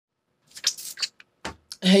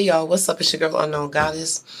Hey y'all, what's up? It's your girl Unknown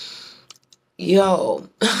Goddess. Yo,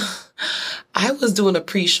 I was doing a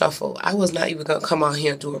pre-shuffle. I was not even gonna come out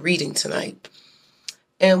here and do a reading tonight.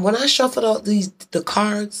 And when I shuffled out the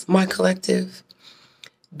cards, my collective,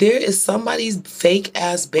 there is somebody's fake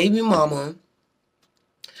ass baby mama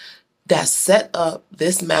that set up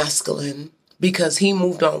this masculine because he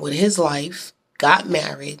moved on with his life, got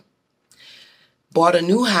married, bought a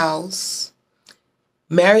new house,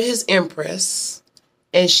 married his empress,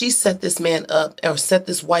 and she set this man up, or set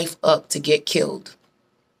this wife up to get killed.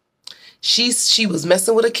 She was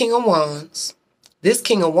messing with a king of wands. This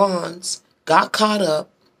king of wands got caught up,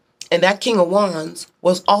 and that king of wands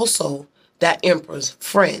was also that emperor's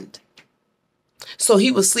friend. So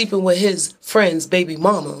he was sleeping with his friend's baby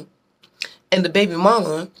mama, and the baby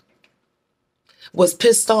mama was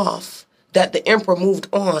pissed off that the emperor moved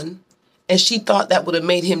on, and she thought that would have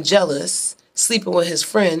made him jealous, sleeping with his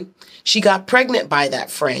friend. She got pregnant by that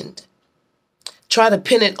friend. Tried to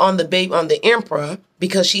pin it on the emperor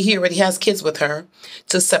because he already has kids with her,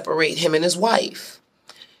 to separate him and his wife.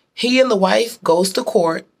 He and the wife goes to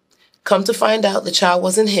court. Come to find out the child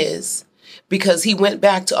wasn't his, because he went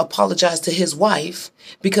back to apologize to his wife,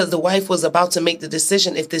 because the wife was about to make the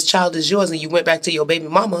decision, if this child is yours and you went back to your baby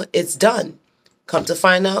mama, it's done. Come to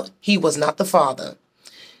find out he was not the father.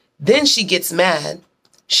 Then she gets mad.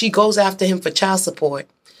 She goes after him for child support,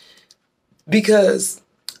 because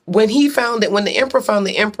when the emperor found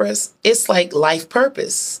the empress, it's like life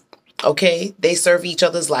purpose. Okay, they serve each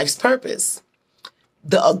other's life's purpose.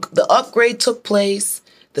 The upgrade took place.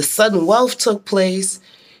 The sudden wealth took place.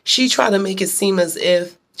 She tried to make it seem as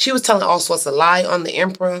if she was telling all sorts of lie on the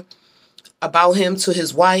emperor about him to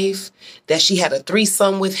his wife, that she had a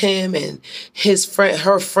threesome with him, and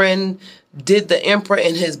her friend did the emperor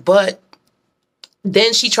in his butt.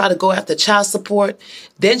 Then she tried to go after child support.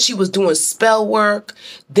 Then she was doing spell work.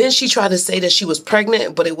 Then she tried to say that she was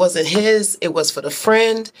pregnant, but it wasn't his. It was for the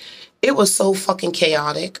friend. It was so fucking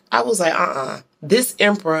chaotic. I was like, this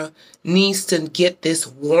emperor needs to get this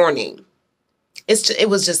warning. It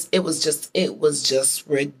was just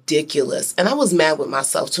ridiculous. And I was mad with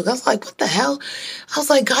myself too. I was like, what the hell? I was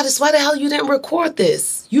like, Goddess, why the hell you didn't record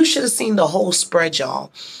this? You should have seen the whole spread,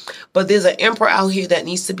 y'all. But there's an emperor out here that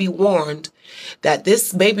needs to be warned that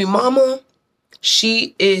this baby mama,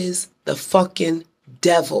 she is the fucking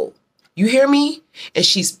devil. You hear me? And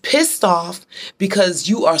she's pissed off because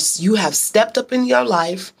you have stepped up in your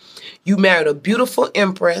life. You married a beautiful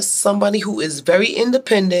empress, somebody who is very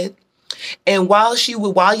independent. And while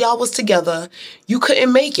y'all was together, you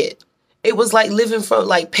couldn't make it. It was like living from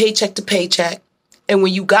like paycheck to paycheck. And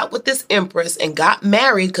when you got with this empress and got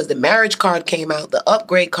married, because the marriage card came out, the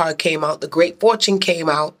upgrade card came out, the great fortune came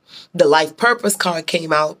out, the life purpose card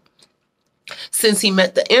came out. Since he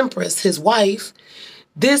met the empress, his wife,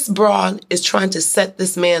 this broad is trying to set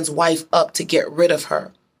this man's wife up to get rid of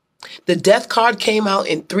her. The death card came out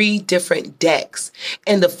in 3 different decks.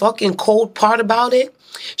 And the fucking cold part about it,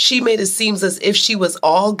 she made it seem as if she was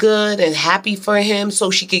all good and happy for him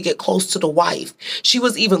so she could get close to the wife. She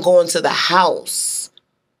was even going to the house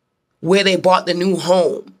where they bought the new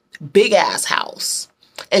home, big ass house.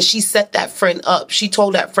 And she set that friend up. She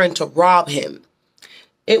told that friend to rob him.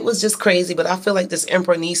 It was just crazy, but I feel like this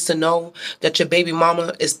emperor needs to know that your baby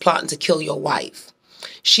mama is plotting to kill your wife.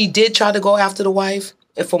 She did try to go after the wife,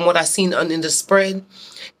 and from what I seen in the spread,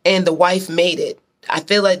 and the wife made it. I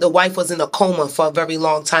feel like the wife was in a coma for a very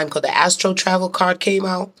long time because the astro travel card came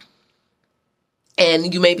out.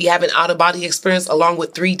 And you may be having out-of-body experience along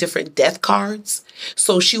with 3 different death cards.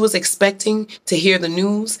 So she was expecting to hear the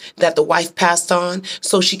news that the wife passed on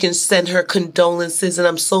so she can send her condolences. And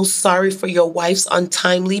I'm so sorry for your wife's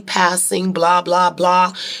untimely passing, blah, blah,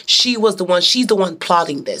 blah. She's the one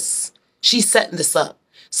plotting this. She's setting this up.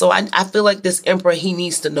 So I feel like this emperor, he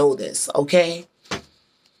needs to know this, okay?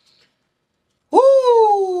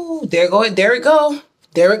 Woo! There it go.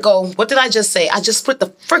 What did I just say? I just split the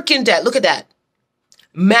freaking deck. Look at that.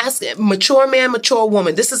 Mature man, mature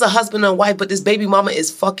woman. This is a husband and wife, but this baby mama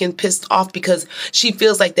is fucking pissed off because she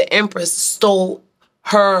feels like the empress stole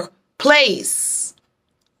her place.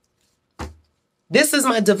 This is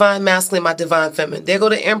my divine masculine, my divine feminine. There go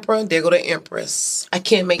the emperor, there go the empress. I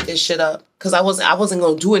can't make this shit up because I wasn't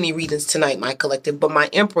going to do any readings tonight, my collective. But my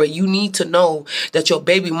emperor, you need to know that your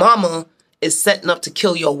baby mama is setting up to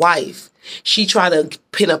kill your wife. She tried to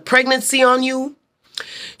pin a pregnancy on you.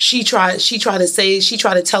 She tried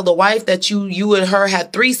to tell the wife that you and her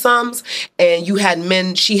had threesomes and you had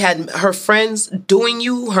men, she had her friends doing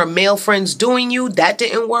you, her male friends doing you. That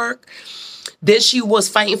didn't work. Then she was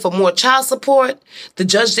fighting for more child support. The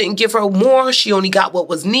judge didn't give her more. She only got what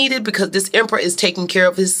was needed because this emperor is taking care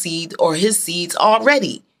of his seed or his seeds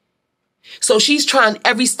already. So she's trying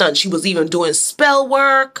every stunt. She was even doing spell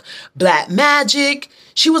work, black magic.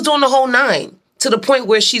 She was doing the whole nine to the point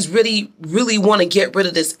where she's really want to get rid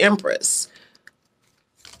of this empress.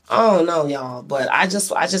 I don't know, y'all, but I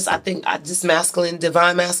think this masculine,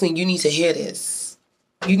 divine masculine, you need to hear this.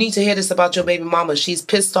 You need to hear this about your baby mama. She's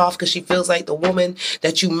pissed off because she feels like the woman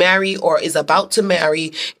that you marry or is about to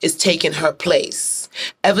marry is taking her place.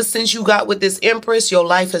 Ever since you got with this empress, your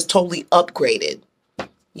life has totally upgraded.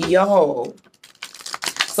 Yo.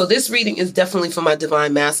 So this reading is definitely for my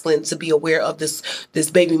divine masculine to be aware of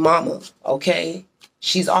this baby mama, okay?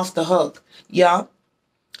 She's off the hook. Yeah.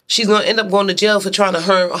 She's going to end up going to jail for trying to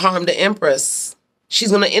harm the empress.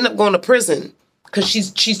 She's going to end up going to prison because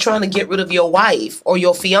she's trying to get rid of your wife or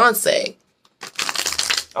your fiance.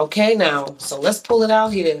 Okay, now, so let's pull it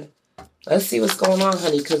out here. Let's see what's going on,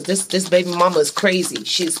 honey, because this baby mama is crazy.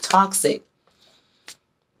 She's toxic.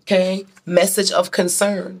 Okay, message of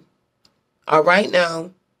concern. All right,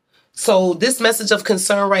 now. So this message of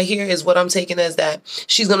concern right here is what I'm taking as that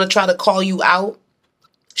she's going to try to call you out.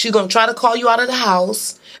 She's going to try to call you out of the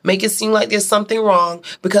house, make it seem like there's something wrong,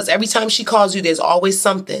 because every time she calls you, there's always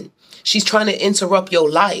something. She's trying to interrupt your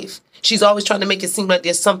life. She's always trying to make it seem like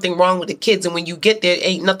there's something wrong with the kids. And when you get there,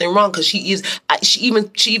 ain't nothing wrong, because she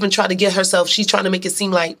even tried to get herself. She's trying to make it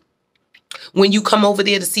seem like when you come over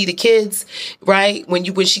there to see the kids, right? When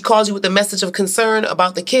she calls you with a message of concern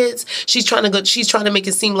about the kids, she's trying to make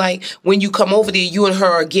it seem like when you come over there, you and her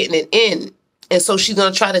are getting it in. And so she's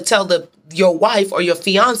going to try to tell your wife or your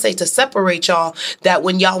fiance to separate y'all, that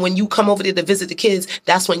when you come over there to visit the kids,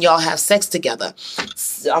 that's when y'all have sex together.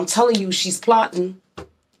 I'm telling you, she's plotting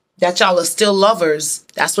that y'all are still lovers.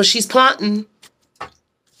 That's what she's plotting.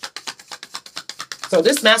 So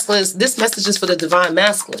this message is for the divine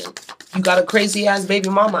masculine. You got a crazy ass baby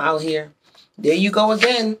mama out here. There you go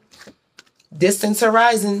again. Distance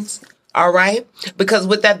horizons. All right, because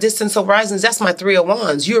with that distance horizons, that's my 3 of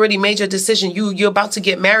Wands. You already made your decision. You're about to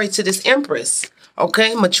get married to this empress.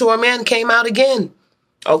 Okay, mature man came out again.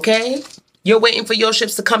 Okay, you're waiting for your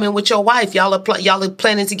ships to come in with your wife. Y'all are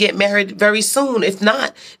planning to get married very soon. If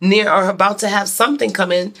not, near or about to have something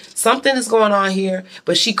come in. Something is going on here,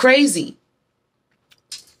 but she crazy.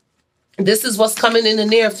 This is what's coming in the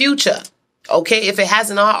near future. Okay, if it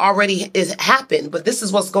hasn't already happened, but this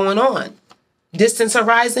is what's going on. Distance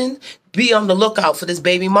horizon, be on the lookout for this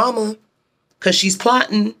baby mama, because she's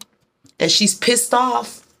plotting and she's pissed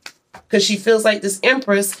off because she feels like this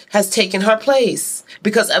empress has taken her place.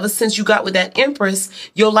 Because ever since you got with that empress,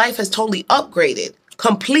 your life has totally upgraded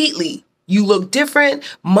completely. You look different.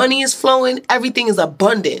 Money is flowing. Everything is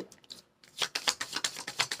abundant.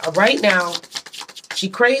 All right, now, she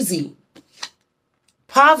crazy.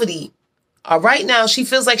 Poverty. All right, now, she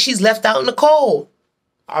feels like she's left out in the cold.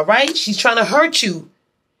 All right, she's trying to hurt you.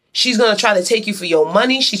 She's going to try to take you for your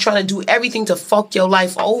money. She's trying to do everything to fuck your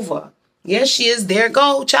life over. Yes, she is. There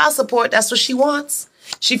go. Child support. That's what she wants.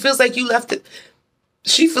 She feels like you left it.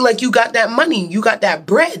 She feels like you got that money. You got that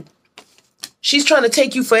bread. She's trying to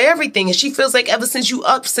take you for everything. And she feels like ever since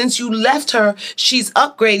you left her, she's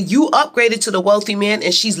upgraded. You upgraded to the wealthy man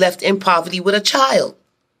and she's left in poverty with a child.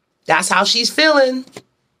 That's how she's feeling.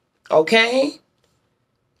 Okay.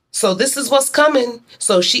 So this is what's coming.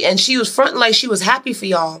 So she was fronting like she was happy for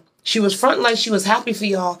y'all. She was fronting like she was happy for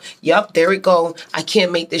y'all. Yup, there it go. I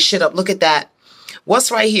can't make this shit up. Look at that.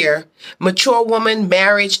 What's right here? Mature woman,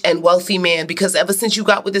 marriage, and wealthy man. Because ever since you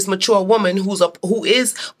got with this mature woman who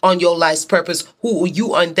is on your life's purpose, who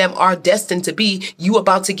you and them are destined to be, you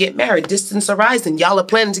about to get married. Distance horizon. Y'all are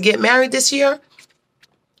planning to get married this year?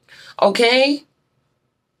 Okay.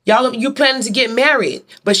 You planning to get married,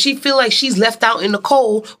 but she feel like she's left out in the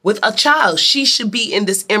cold with a child. She should be in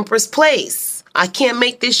this empress place. I can't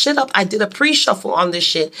make this shit up. I did a pre-shuffle on this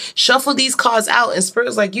shit. Shuffle these cards out, and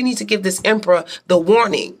Spirit's like, you need to give this emperor the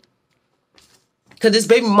warning. Because this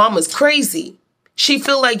baby mama's crazy. She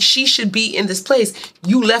feel like she should be in this place.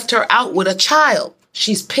 You left her out with a child.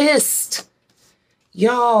 She's pissed.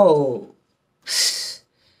 Yo.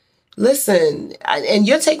 Listen, and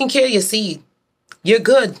you're taking care of your seed. You're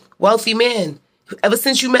good, wealthy man. Ever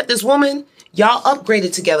since you met this woman, y'all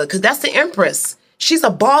upgraded together, because that's the empress. She's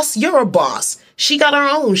a boss. You're a boss. She got her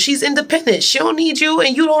own. She's independent. She don't need you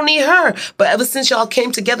and you don't need her. But ever since y'all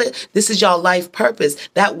came together, this is y'all life purpose.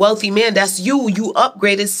 That wealthy man, that's you. You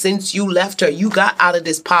upgraded since you left her. You got out of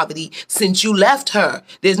this poverty since you left her.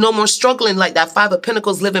 There's no more struggling like that 5 of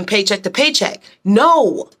Pentacles living paycheck to paycheck.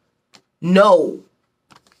 No. No.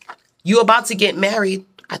 You about to get married.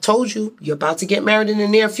 I told you, you're about to get married in the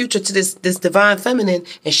near future to this divine feminine,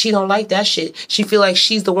 and she don't like that shit. She feel like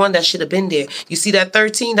she's the one that should have been there. You see that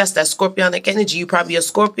 13? That's that scorpionic energy. You probably a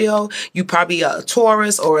Scorpio. You probably a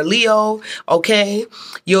Taurus or a Leo. Okay,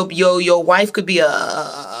 your wife could be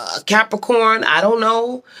a Capricorn. I don't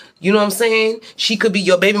know. You know what I'm saying? She could be,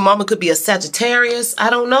 your baby mama could be a Sagittarius. I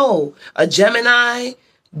don't know. A Gemini,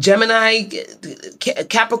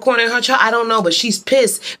 Capricorn in her chart. I don't know, but she's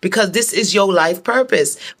pissed because this is your life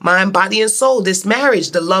purpose. Mind, body, and soul. This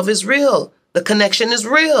marriage, the love is real. The connection is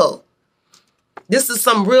real. This is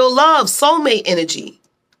some real love, soulmate energy.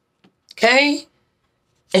 Okay?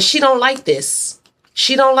 And she don't like this.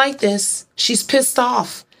 She don't like this. She's pissed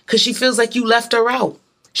off because she feels like you left her out.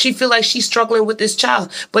 She feel like she's struggling with this child,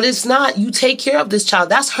 but it's not. You take care of this child.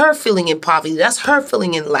 That's her feeling in poverty. That's her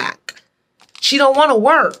feeling in lack. She don't want to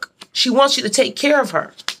work. She wants you to take care of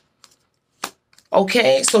her.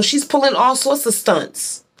 Okay, so she's pulling all sorts of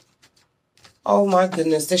stunts. Oh my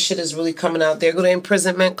goodness, this shit is really coming out. There go the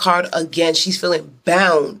imprisonment card again. She's feeling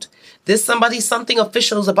bound. There's something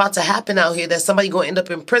official is about to happen out here that somebody going to end up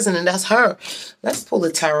in prison, and that's her. Let's pull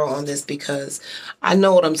the tarot on this because I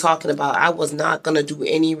know what I'm talking about. I was not going to do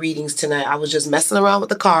any readings tonight. I was just messing around with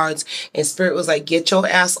the cards, and Spirit was like, get your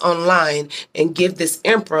ass online and give this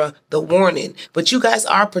Emperor the warning. But you guys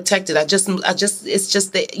are protected. it's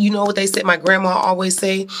just that, you know what they say, my grandma always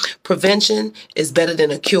say, prevention is better than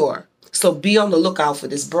a cure. So be on the lookout for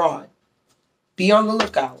this broad. Be on the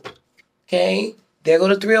lookout. Okay? There go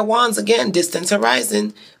the Three of Wands again, distant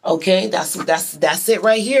horizon. Okay, that's it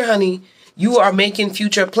right here, honey. You are making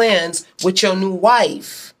future plans with your new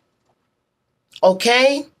wife.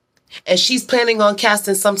 Okay? And she's planning on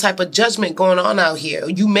casting some type of judgment going on out here.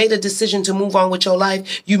 You made a decision to move on with your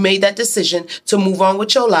life. You made that decision to move on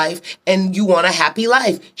with your life, and you want a happy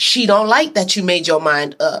life. She don't like that you made your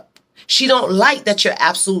mind up. She don't like that you're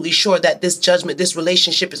absolutely sure that this judgment, this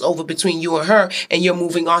relationship is over between you and her, and you're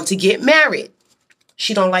moving on to get married.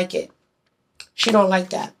 She don't like it. She don't like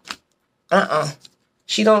that.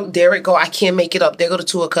 She don't, there it go. I can't make it up. There go the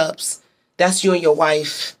Two of Cups. That's you and your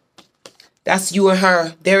wife. That's you and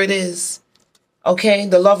her. There it is. Okay?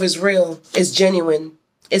 The love is real. It's genuine.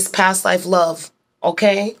 It's past life love.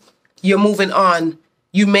 Okay? You're moving on.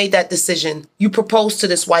 You made that decision. You proposed to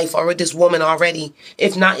this wife or this woman already.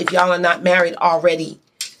 If not, if y'all are not married already.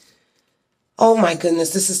 Oh my goodness.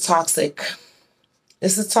 This is toxic.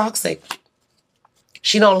 This is toxic.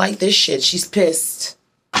 She don't like this shit. She's pissed.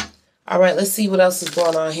 All right, let's see what else is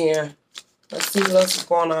going on here. Let's see what else is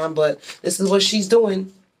going on. But this is what she's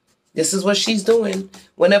doing. This is what she's doing.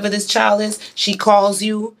 Whenever this child is, she calls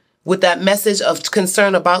you with that message of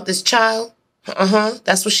concern about this child.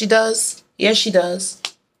 That's what she does. Yes, she does.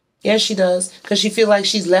 Yes, she does. Because she feels like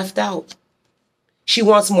she's left out. She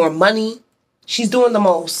wants more money. She's doing the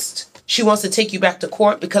most. She wants to take you back to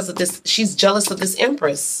court because of this. She's jealous of this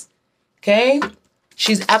Empress. Okay?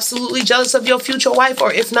 She's absolutely jealous of your future wife,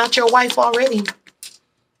 or if not your wife already.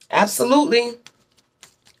 Absolutely.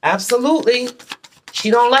 Absolutely. She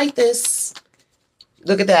don't like this.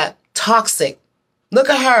 Look at that. Toxic. Look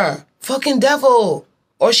at her. Fucking devil.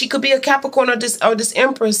 Or she could be a Capricorn, or this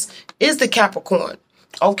Empress is the Capricorn.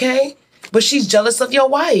 Okay? But she's jealous of your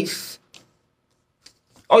wife.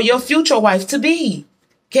 Or your future wife to be.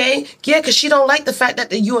 Okay? Yeah, because she don't like the fact that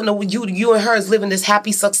you and her is living this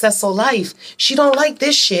happy, successful life. She don't like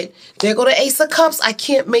this shit. There go the Ace of Cups. I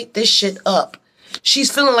can't make this shit up. She's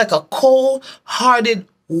feeling like a cold-hearted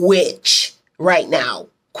witch right now.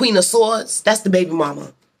 Queen of Swords. That's the baby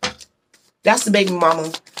mama. That's the baby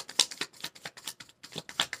mama.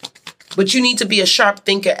 But you need to be a sharp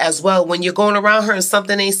thinker as well. When you're going around her and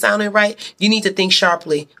something ain't sounding right, you need to think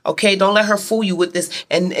sharply. Okay? Don't let her fool you with this.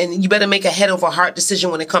 And you better make a head over heart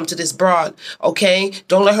decision when it comes to this broad. Okay?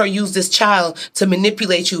 Don't let her use this child to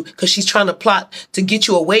manipulate you because she's trying to plot to get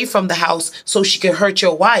you away from the house so she can hurt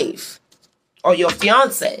your wife or your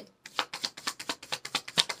fiance.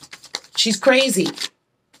 She's crazy.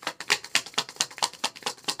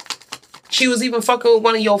 She was even fucking with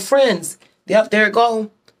one of your friends. Yep, there it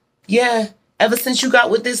go. Yeah, ever since you got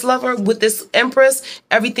with this lover, with this Empress,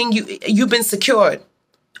 everything you've been secured,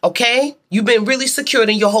 okay? You've been really secured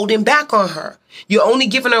and you're holding back on her. You're only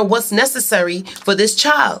giving her what's necessary for this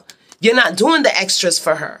child. You're not doing the extras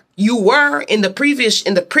for her. You were in the previous,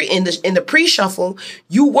 in the pre-shuffle,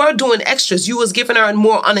 you were doing extras. You was giving her a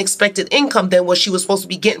more unexpected income than what she was supposed to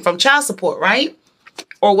be getting from child support, right?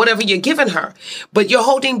 Or whatever you're giving her. But you're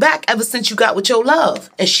holding back ever since you got with your love,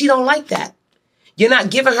 and she don't like that. You're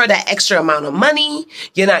not giving her that extra amount of money.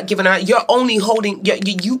 You're not giving her, you're only holding,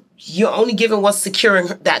 you're only giving what's securing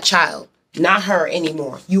that child, not her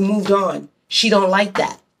anymore. You moved on. She don't like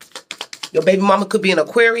that. Your baby mama could be an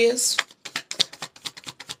Aquarius.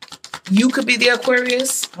 You could be the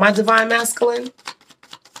Aquarius, my divine masculine.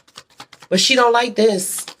 But she don't like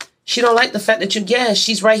this. She don't like the fact that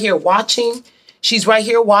she's right here watching. She's right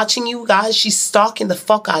here watching you guys. She's stalking the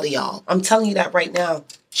fuck out of y'all. I'm telling you that right now.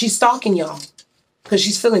 She's stalking y'all. Because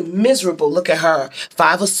she's feeling miserable. Look at her.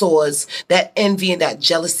 5 of Swords. That envy and that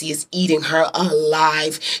jealousy is eating her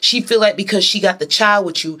alive. She feel like because she got the child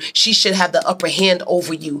with you, she should have the upper hand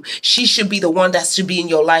over you. She should be the one that should be in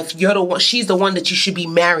your life. You're the one. She's the one that you should be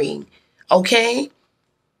marrying. Okay?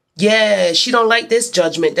 Yeah, she don't like this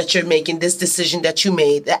judgment that you're making, this decision that you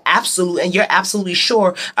made. And you're absolutely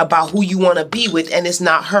sure about who you want to be with, and it's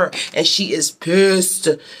not her. And she is pissed.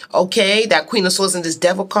 Okay, that Queen of Swords and this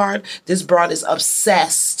Devil card, this broad is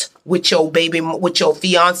obsessed with your baby, with your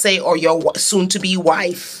fiance or your soon-to-be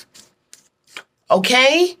wife.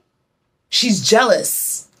 Okay? She's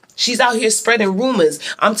jealous. She's out here spreading rumors.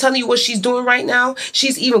 I'm telling you what she's doing right now.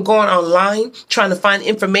 She's even going online trying to find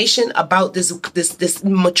information about this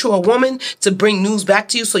mature woman to bring news back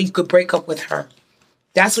to you so you could break up with her.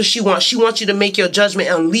 That's what she wants. She wants you to make your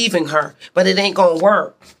judgment on leaving her, but it ain't going to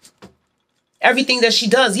work. Everything that she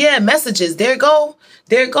does, messages. There you go.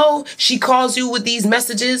 There you go. She calls you with these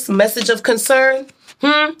messages, message of concern.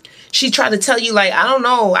 She tried to tell you, like, I don't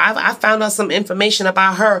know. I found out some information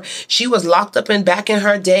about her. She was locked up back in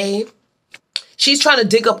her day. She's trying to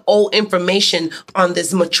dig up old information on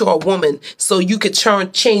this mature woman so you could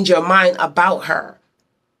change your mind about her.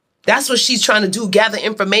 That's what she's trying to do, gather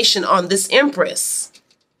information on this Empress.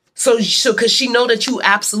 So because she know that you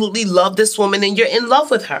absolutely love this woman and you're in love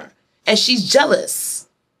with her. And she's jealous.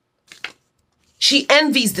 She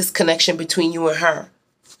envies this connection between you and her.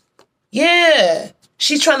 Yeah.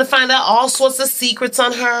 She's trying to find out all sorts of secrets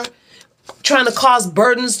on her, trying to cause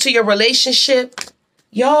burdens to your relationship.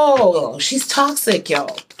 Yo, she's toxic, yo.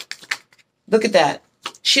 Look at that.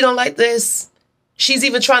 She don't like this. She's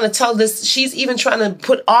even trying to tell this. She's even trying to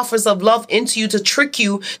put offers of love into you to trick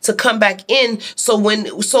you to come back in. So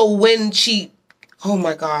when she, oh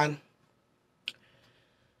my God.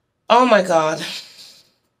 Oh my God.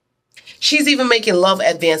 She's even making love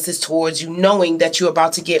advances towards you, knowing that you're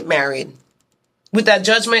about to get married. With that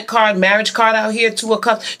Judgment card, marriage card out here, 2 of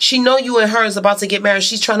Cups, she know you and her is about to get married.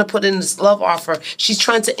 She's trying to put in this love offer. She's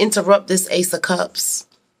trying to interrupt this Ace of Cups,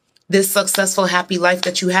 this successful, happy life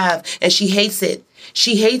that you have. And she hates it.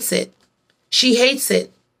 She hates it. She hates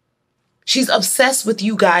it. She's obsessed with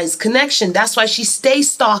you guys' connection. That's why she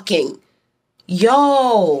stays stalking.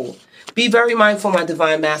 Yo, be very mindful, my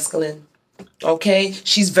divine masculine. Okay,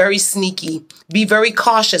 she's very sneaky. Be very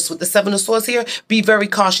cautious with the 7 of Swords here. Be very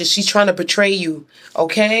cautious. She's trying to betray you.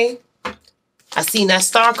 Okay, I seen that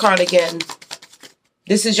Star card again.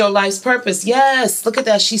 This is your life's purpose. Yes, look at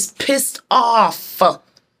that. She's pissed off.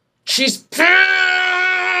 She's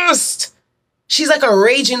pissed. She's like a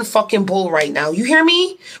raging fucking bull right now. You hear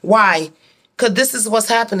me? Why? Because this is what's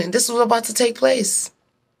happening. This is what's about to take place.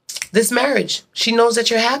 This marriage. She knows that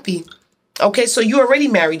you're happy. Okay, so you already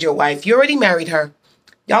married your wife. You already married her.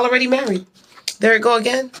 Y'all already married. There you go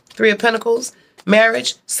again. 3 of Pentacles.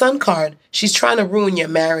 Marriage. Sun card. She's trying to ruin your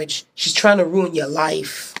marriage. She's trying to ruin your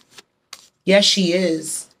life. Yes, she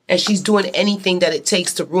is. And she's doing anything that it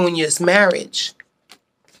takes to ruin your marriage.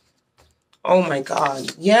 Oh my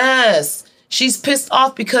God. Yes. She's pissed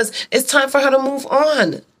off because it's time for her to move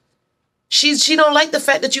on. She don't like the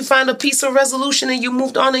fact that you found a peaceful resolution and you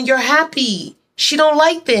moved on and you're happy. She don't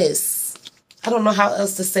like this. I don't know how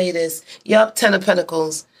else to say this. Yup, 10 of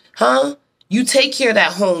Pentacles. Huh? You take care of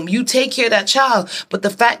that home. You take care of that child. But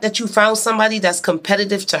the fact that you found somebody that's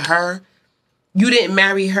competitive to her, you didn't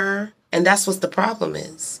marry her, and that's what the problem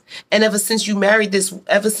is. And ever since you married this,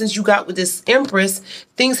 ever since you got with this Empress,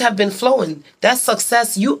 things have been flowing. That's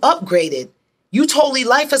success. You upgraded. You totally,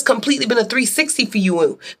 life has completely been a 360 for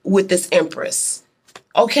you with this Empress.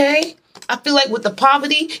 Okay? I feel like with the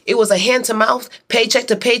poverty, it was a hand to mouth, paycheck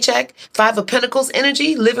to paycheck, 5 of Pentacles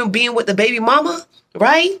energy, being with the baby mama,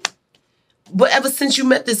 right? But ever since you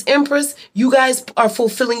met this Empress, you guys are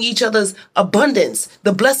fulfilling each other's abundance.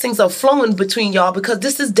 The blessings are flowing between y'all because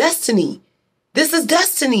this is destiny. This is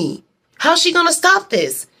destiny. How's she gonna stop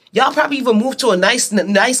this? Y'all probably even moved to a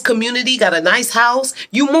nice community, got a nice house.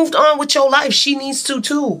 You moved on with your life. She needs to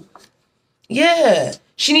too. Yeah,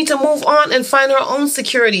 she needs to move on and find her own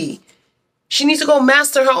security. She needs to go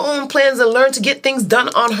master her own plans and learn to get things done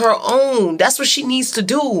on her own. That's what she needs to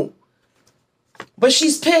do. But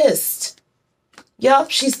she's pissed.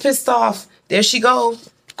 Yup, she's pissed off. There she go.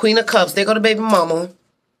 Queen of Cups. There go the baby mama.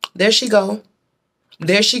 There she go.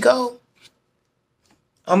 There she go.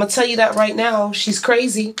 I'm going to tell you that right now. She's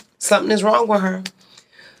crazy. Something is wrong with her.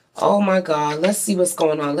 Oh my God. Let's see what's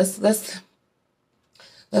going on. Let's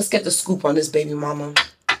get the scoop on this baby mama.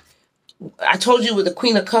 I told you with the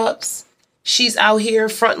Queen of Cups, she's out here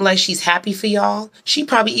fronting like she's happy for y'all. She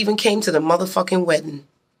probably even came to the motherfucking wedding.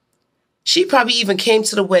 She probably even came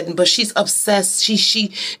to the wedding, but she's obsessed.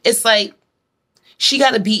 It's like she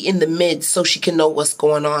got to be in the midst so she can know what's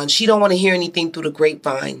going on. She don't want to hear anything through the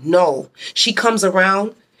grapevine. No, she comes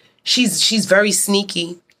around. She's very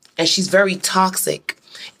sneaky and she's very toxic.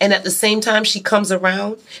 And at the same time, she comes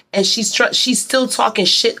around and she's still talking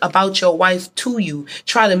shit about your wife to you,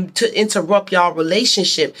 trying to interrupt y'all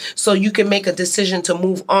relationship so you can make a decision to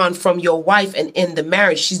move on from your wife and end the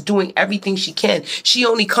marriage. She's doing everything she can. She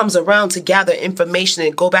only comes around to gather information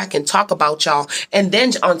and go back and talk about y'all. And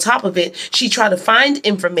then on top of it, she try to find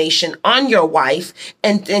information on your wife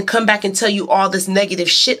and come back and tell you all this negative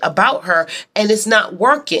shit about her. And it's not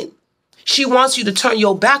working. She wants you to turn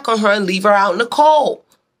your back on her and leave her out in the cold.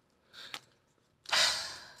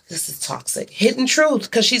 This is toxic. Hidden truth,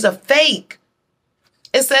 because she's a fake.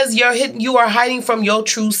 It says you are hiding from your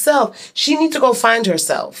true self. She needs to go find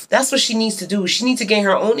herself. That's what she needs to do. She needs to gain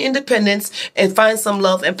her own independence and find some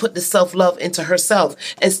love and put the self-love into herself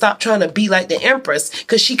and stop trying to be like the Empress,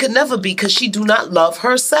 because she could never be, because she do not love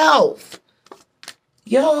herself.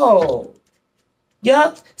 Yo.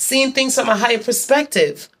 Yup. Seeing things from a higher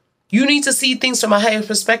perspective. You need to see things from a higher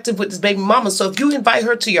perspective with this baby mama. So if you invite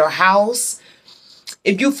her to your house,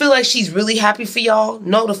 if you feel like she's really happy for y'all,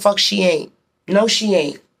 no, the fuck she ain't. No, she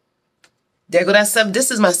ain't. There go that 7. This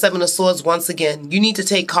is my 7 of Swords once again. You need to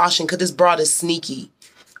take caution because this broad is sneaky.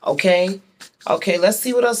 Okay? Okay, let's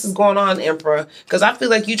see what else is going on, Emperor. Because I feel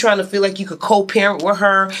like you trying to feel like you could co-parent with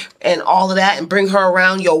her and all of that and bring her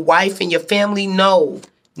around your wife and your family. No.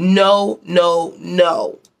 No, no,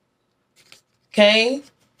 no. Okay?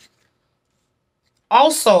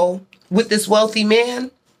 Also, with this wealthy man,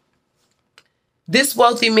 this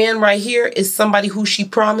wealthy man right here is somebody who she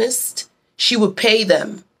promised she would pay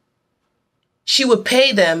them. She would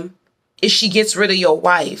pay them if she gets rid of your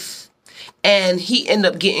wife. And he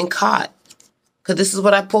ended up getting caught. Because this is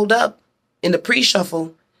what I pulled up in the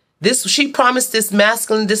pre-shuffle. She promised this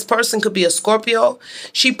masculine, this person could be a Scorpio.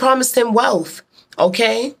 She promised him wealth.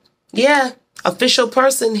 Okay? Yeah. Official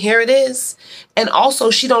person. Here it is. And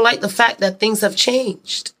also, she don't like the fact that things have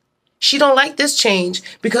changed. She don't like this change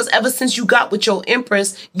because ever since you got with your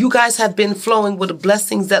Empress, you guys have been flowing with the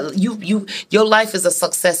blessings that your life is a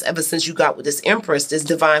success ever since you got with this Empress, this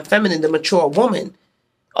divine feminine, the mature woman.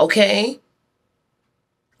 Okay?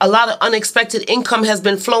 A lot of unexpected income has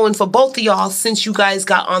been flowing for both of y'all since you guys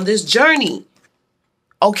got on this journey.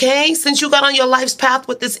 Okay? Since you got on your life's path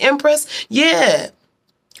with this Empress, yeah.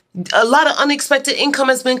 A lot of unexpected income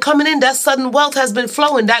has been coming in. That sudden wealth has been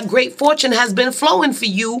flowing. That great fortune has been flowing for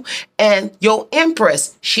you and your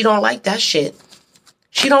Empress. She don't like that shit.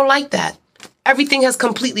 She don't like that. Everything has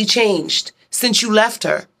completely changed since you left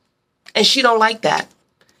her. And she don't like that.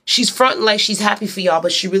 She's fronting like she's happy for y'all,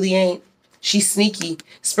 but she really ain't. She's sneaky.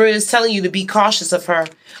 Spirit is telling you to be cautious of her.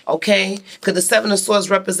 Okay? Because the 7 of Swords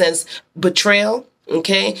represents betrayal.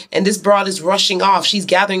 Okay, and this broad is rushing off. She's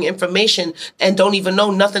gathering information and don't even know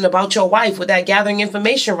nothing about your wife with that gathering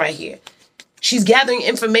information right here. She's gathering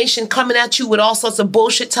information, coming at you with all sorts of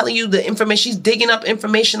bullshit, telling you the information. She's digging up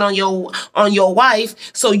information on your wife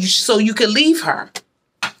so you can leave her.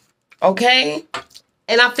 Okay,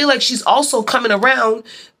 and I feel like she's also coming around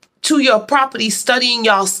to your property, studying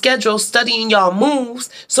y'all schedule, studying y'all moves,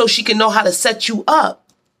 so she can know how to set you up.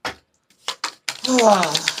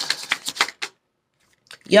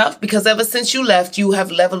 Yep, because ever since you left, you have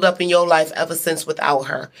leveled up in your life ever since without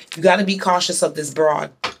her. You got to be cautious of this broad.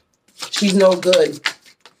 She's no good.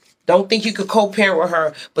 Don't think you could co-parent with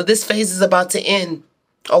her. But this phase is about to end,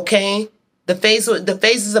 okay? The phase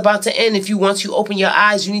is about to end. Once you open your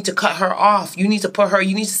eyes, you need to cut her off. You need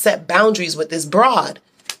to set boundaries with this broad,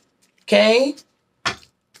 okay?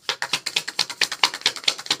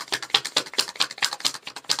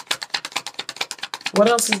 What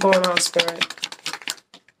else is going on, Spirit?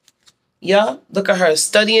 Yeah, look at her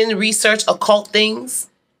studying, research, occult things.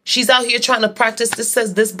 She's out here trying to practice.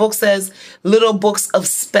 This book says little books of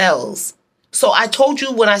spells. So I told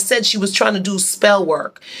you when I said she was trying to do spell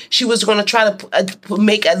work, she was going to try to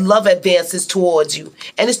make love advances towards you.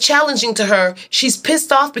 And it's challenging to her. She's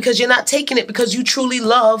pissed off because you're not taking it because you truly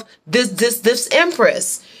love this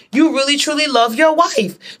Empress. You really, truly love your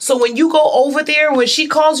wife. So when you go over there, when she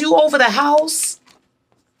calls you over the house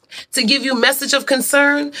to give you message of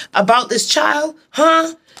concern about this child,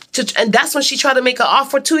 huh? And that's when she tried to make an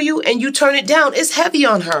offer to you and you turn it down. It's heavy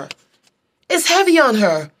on her. It's heavy on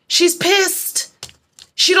her. She's pissed.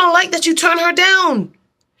 She don't like that you turn her down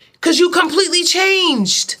because you completely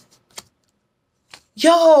changed.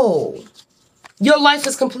 Yo, your life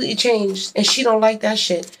is completely changed and she don't like that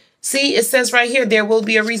shit. See, it says right here, there will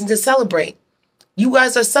be a reason to celebrate. You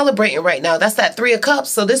guys are celebrating right now. That's that 3 of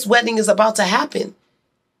Cups. So this wedding is about to happen.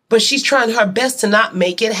 But she's trying her best to not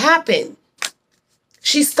make it happen.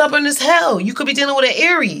 She's stubborn as hell. You could be dealing with an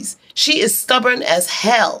Aries. She is stubborn as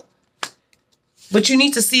hell. But you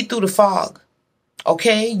need to see through the fog.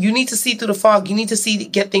 Okay? You need to see through the fog. You need to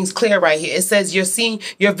get things clear right here. It says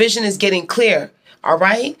your vision is getting clear. All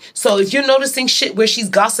right. So if you're noticing shit where she's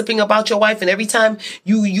gossiping about your wife and every time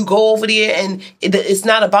you go over there and it's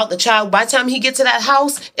not about the child, by the time he gets to that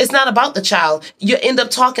house, it's not about the child. You end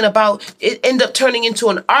up talking about it, end up turning into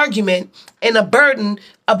an argument and a burden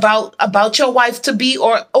about your wife to be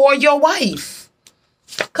or your wife.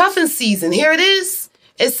 Cuffing season. Here it is.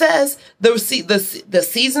 It says the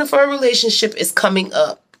season for a relationship is coming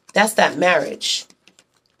up. That's that marriage.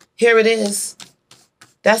 Here it is.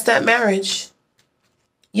 That's that marriage.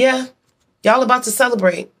 Yeah, y'all about to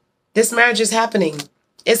celebrate. This marriage is happening.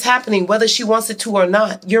 It's happening whether she wants it to or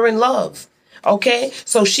not. You're in love. Okay?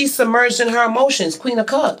 So she's submerged in her emotions. Queen of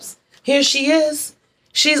Cups. Here she is.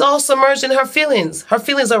 She's all submerged in her feelings. Her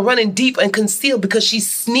feelings are running deep and concealed because she's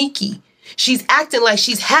sneaky. She's acting like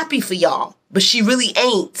she's happy for y'all, but she really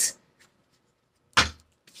ain't.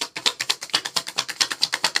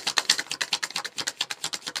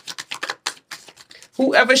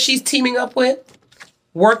 Whoever she's teaming up with,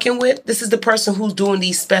 working with, this is the person who's doing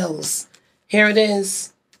these spells. Here it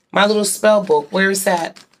is. My little spell book. Where is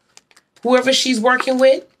that? Whoever she's working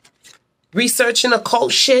with, researching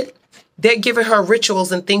occult shit, they're giving her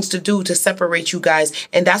rituals and things to do to separate you guys.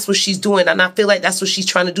 And that's what she's doing. And I feel like that's what she's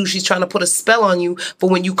trying to do. She's trying to put a spell on you for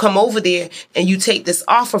when you come over there and you take this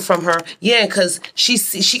offer from her. Yeah, because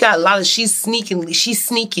she got a lot of, she's sneaking.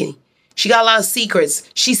 She got a lot of secrets.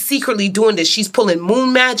 She's secretly doing this. She's pulling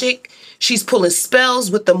moon magic. She's pulling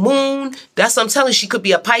spells with the moon. That's what I'm telling you. She could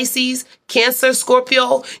be a Pisces, Cancer,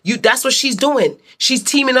 Scorpio. That's what she's doing. She's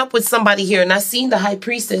teaming up with somebody here. And I seen the High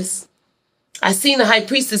Priestess.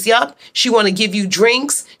 Yup. She want to give you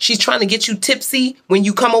drinks. She's trying to get you tipsy when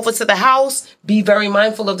you come over to the house. Be very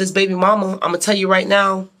mindful of this baby mama. I'm going to tell you right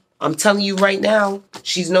now. I'm telling you right now.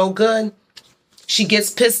 She's no good. She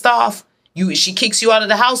gets pissed off. She kicks you out of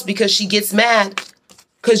the house because she gets mad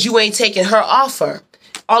because you ain't taking her offer.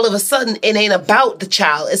 All of a sudden, it ain't about the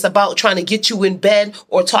child. It's about trying to get you in bed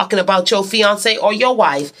or talking about your fiance or your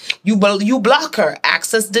wife. You block her.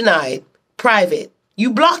 Access denied. Private.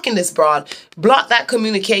 You blocking this broad. Block that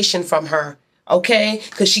communication from her. Okay?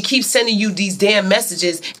 Because she keeps sending you these damn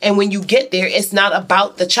messages. And when you get there, it's not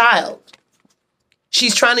about the child.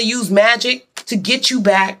 She's trying to use magic to get you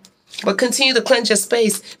back. But continue to cleanse your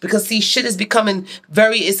space because see, shit is becoming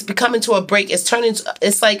it's becoming to a break. It's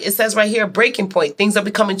like it says right here, a breaking point. Things are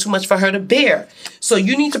becoming too much for her to bear. So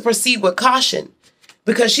you need to proceed with caution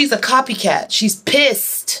because she's a copycat. She's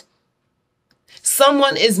pissed.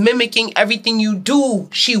 Someone is mimicking everything you do.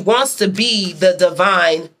 She wants to be the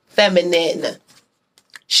divine feminine.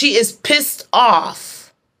 She is pissed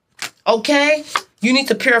off. Okay? You need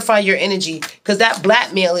to purify your energy because that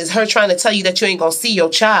blackmail is her trying to tell you that you ain't going to see your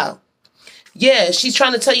child. Yeah, she's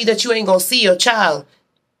trying to tell you that you ain't going to see your child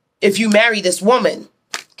if you marry this woman.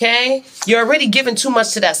 Okay? You're already giving too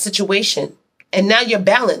much to that situation. And now you're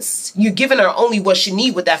balanced. You're giving her only what she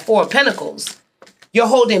needs with that 4 of Pentacles. You're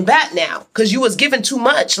holding back now because you was giving too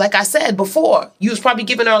much. Like I said before, you was probably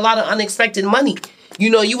giving her a lot of unexpected money. You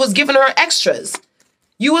know, you was giving her extras.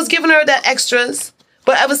 You was giving her that extras.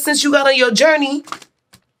 But ever since you got on your journey,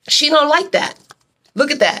 she don't like that.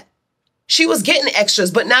 Look at that. She was getting extras,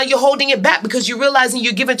 but now you're holding it back because you're realizing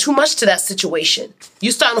you're giving too much to that situation.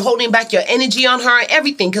 You're starting holding back your energy on her and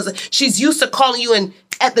everything because she's used to calling you and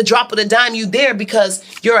at the drop of the dime you there because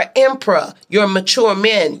you're an emperor. You're a mature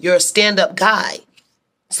man. You're a stand-up guy.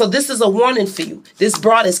 So this is a warning for you. This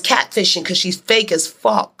broad is catfishing because she's fake as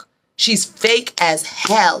fuck. She's fake as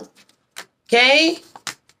hell. Okay?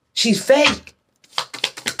 She's fake.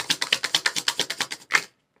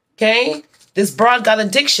 Okay? This broad got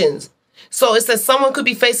addictions. So it says someone could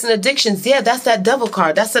be facing addictions. Yeah, that's that devil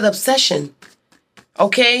card. That's that obsession.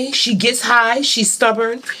 Okay? She gets high. She's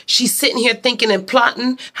stubborn. She's sitting here thinking and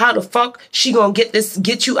plotting how the fuck she gonna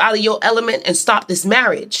get you out of your element and stop this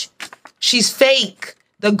marriage. She's fake.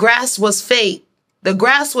 The grass was fake. The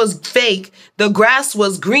grass was fake. The grass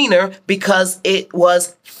was greener because it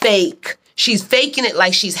was fake. She's faking it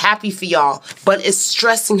like she's happy for y'all, but it's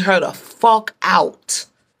stressing her the fuck out.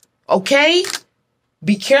 Okay?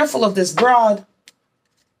 Be careful of this broad.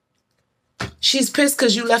 She's pissed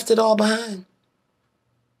because you left it all behind.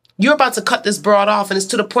 You're about to cut this broad off, and it's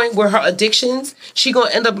to the point where her addictions, she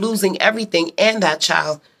gonna end up losing everything and that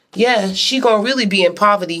child. Yeah, she gonna really be in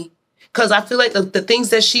poverty. Because I feel like the things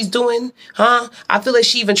that she's doing, I feel like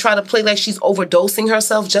she even try to play like she's overdosing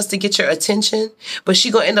herself just to get your attention. But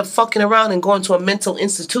she gonna end up fucking around and going to a mental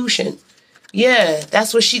institution. Yeah,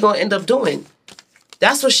 that's what she gonna end up doing.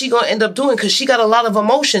 That's what she gonna end up doing because she got a lot of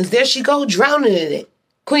emotions. There she go, drowning in it.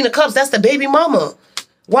 Queen of Cups, that's the baby mama.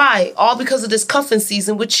 Why? All because of this cuffing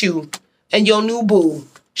season with you and your new boo.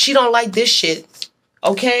 She don't like this shit.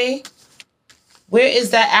 Okay? Where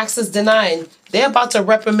is that access denied? They're about to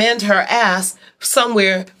reprimand her ass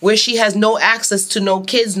somewhere where she has no access to no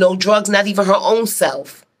kids, no drugs, not even her own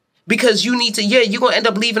self. Because you need to, yeah, you're going to end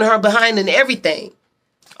up leaving her behind and everything.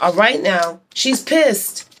 All right now, she's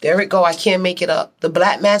pissed. There it go. I can't make it up. The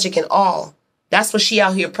black magic and all. That's what she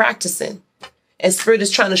out here practicing. And Spirit is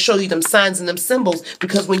trying to show you them signs and them symbols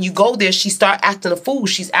because when you go there, she start acting a fool.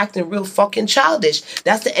 She's acting real fucking childish.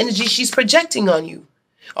 That's the energy she's projecting on you.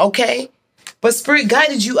 Okay? But Spirit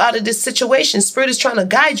guided you out of this situation. Spirit is trying to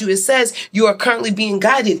guide you. It says you are currently being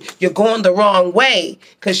guided. You're going the wrong way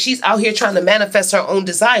because she's out here trying to manifest her own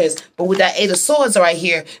desires. But with that 8 of Swords right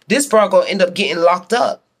here, this bra going to end up getting locked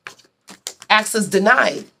up. Access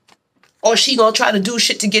denied. Or she going to try to do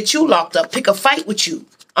shit to get you locked up. Pick a fight with you.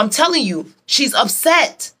 I'm telling you, she's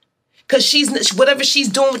upset. Because whatever she's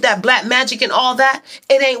doing with that black magic and all that,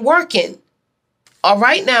 it ain't working. All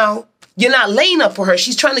right now. You're not laying up for her.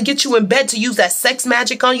 She's trying to get you in bed to use that sex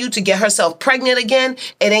magic on you to get herself pregnant again.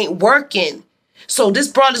 It ain't working. So this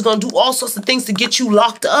broad is going to do all sorts of things to get you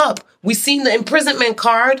locked up. We seen the imprisonment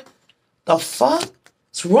card. The fuck?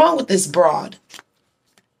 What's wrong with this broad?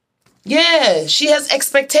 Yeah, she has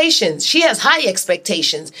expectations. She has high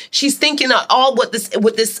expectations. She's thinking of all with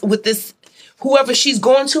this whoever she's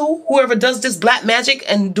going to, whoever does this black magic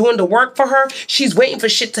and doing the work for her, she's waiting for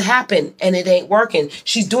shit to happen and it ain't working.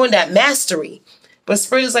 She's doing that mastery. But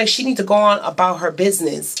Spirit is like, she needs to go on about her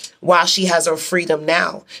business while she has her freedom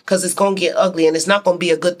now because it's going to get ugly and it's not going to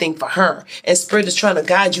be a good thing for her. And Spirit is trying to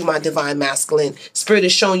guide you, my divine masculine. Spirit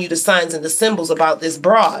is showing you the signs and the symbols about this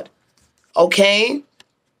broad. Okay?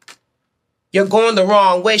 You're going the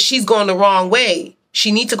wrong way. She's going the wrong way.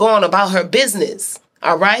 She needs to go on about her business.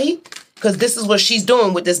 All right? Because this is what she's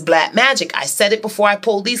doing with this black magic. I said it before I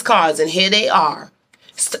pulled these cards, and here they are.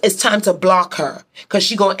 It's time to block her. Because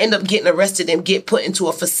she's going to end up getting arrested and get put into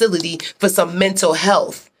a facility for some mental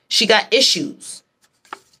health. She got issues.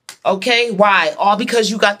 Okay? Why? All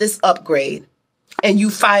because you got this upgrade. And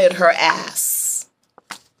you fired her ass.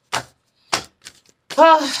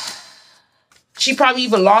 She probably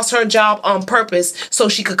even lost her job on purpose so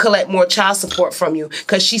she could collect more child support from you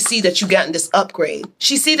because she see that you gotten this upgrade.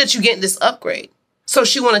 She see that you getting this upgrade. So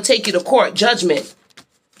she want to take you to court, judgment.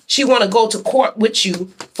 She want to go to court with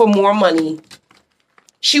you for more money.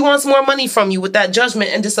 She wants more money from you with that judgment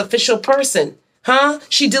and this official person.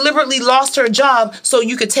 She deliberately lost her job so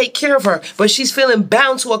you could take care of her. But she's feeling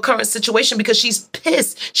bound to a current situation because she's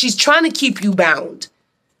pissed. She's trying to keep you bound.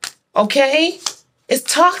 Okay?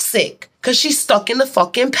 It's toxic. Because she's stuck in the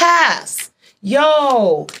fucking past.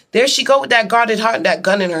 Yo, there she go with that guarded heart and that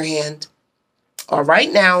gun in her hand. All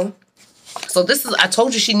right now. So this is, I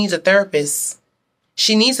told you she needs a therapist.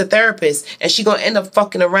 She needs a therapist. And she going to end up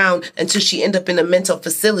fucking around until she end up in a mental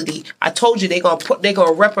facility. I told you they're going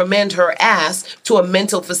to reprimand her ass to a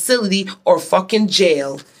mental facility or fucking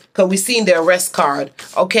jail. Because we seen the arrest card.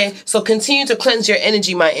 Okay. So continue to cleanse your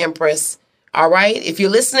energy, my Empress. All right. If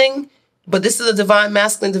you're listening. But this is a divine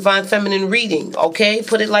masculine, divine feminine reading, okay?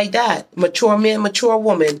 Put it like that. Mature man, mature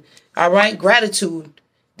woman, all right? Gratitude.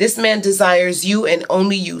 This man desires you and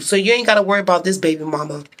only you. So you ain't got to worry about this baby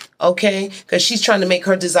mama, okay? Because she's trying to make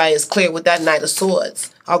her desires clear with that Knight of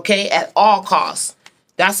Swords, okay? At all costs.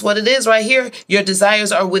 That's what it is right here. Your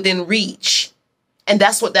desires are within reach. And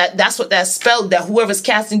that's what that spell that whoever's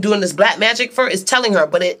casting doing this black magic for is telling her,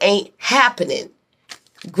 but it ain't happening.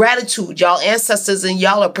 Gratitude, y'all ancestors and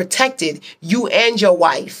y'all are protected. You and your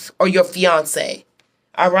wife or your fiance.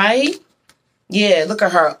 All right? Yeah, look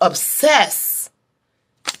at her. Obsessed.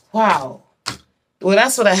 Wow. Well,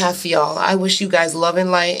 that's what I have for y'all. I wish you guys love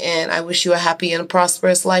and light, and I wish you a happy and a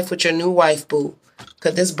prosperous life with your new wife, boo.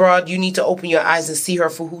 Because this broad, you need to open your eyes and see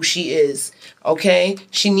her for who she is. Okay?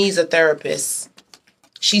 She needs a therapist.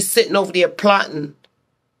 She's sitting over there plotting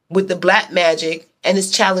with the black magic, and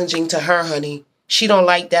it's challenging to her, honey. She don't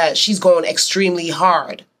like that. She's going extremely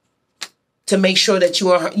hard to make sure that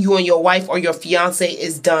you and your wife or your fiance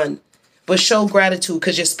is done. But show gratitude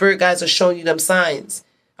because your spirit guides are showing you them signs.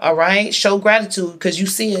 All right? Show gratitude because you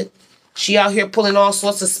see it. She out here pulling all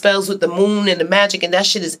sorts of spells with the moon and the magic, and that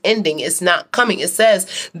shit is ending. It's not coming. It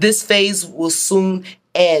says this phase will soon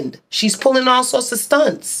end. She's pulling all sorts of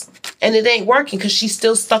stunts, and it ain't working because she's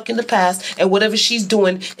still stuck in the past, and whatever she's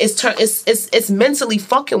doing it's mentally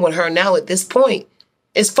fucking with her now at this point.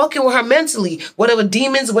 It's fucking with her mentally. Whatever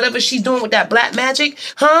demons, whatever she's doing with that black magic,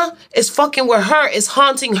 it's fucking with her. It's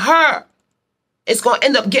haunting her. It's going to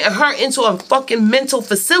end up getting her into a fucking mental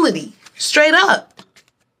facility. Straight up.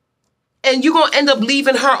 And you're going to end up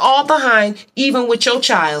leaving her all behind, even with your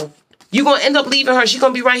child. You're going to end up leaving her. She's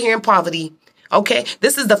going to be right here in poverty. Okay?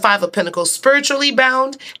 This is the Five of Pentacles. Spiritually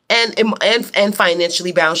bound and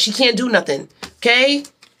financially bound. She can't do nothing. Okay?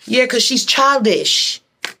 Yeah, because she's childish.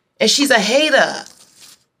 And she's a hater.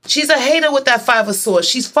 She's a hater with that Five of Swords.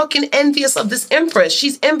 She's fucking envious of this Empress.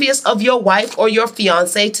 She's envious of your wife or your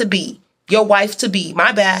fiancé-to-be. Your wife-to-be.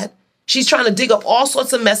 My bad. She's trying to dig up all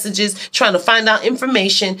sorts of messages, trying to find out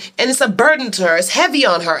information, and it's a burden to her. It's heavy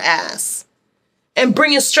on her ass. And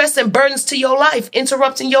bringing stress and burdens to your life,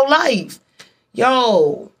 interrupting your life.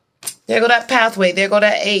 Yo, there go that pathway. There go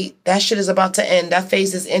that 8. That shit is about to end. That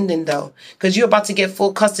phase is ending, though, because you're about to get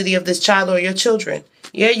full custody of this child or your children.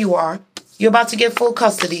 Yeah, you are. You're about to get full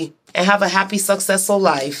custody and have a happy, successful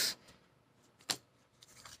life.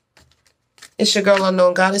 It's your girl,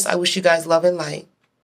 Unknown Goddess. I wish you guys love and light.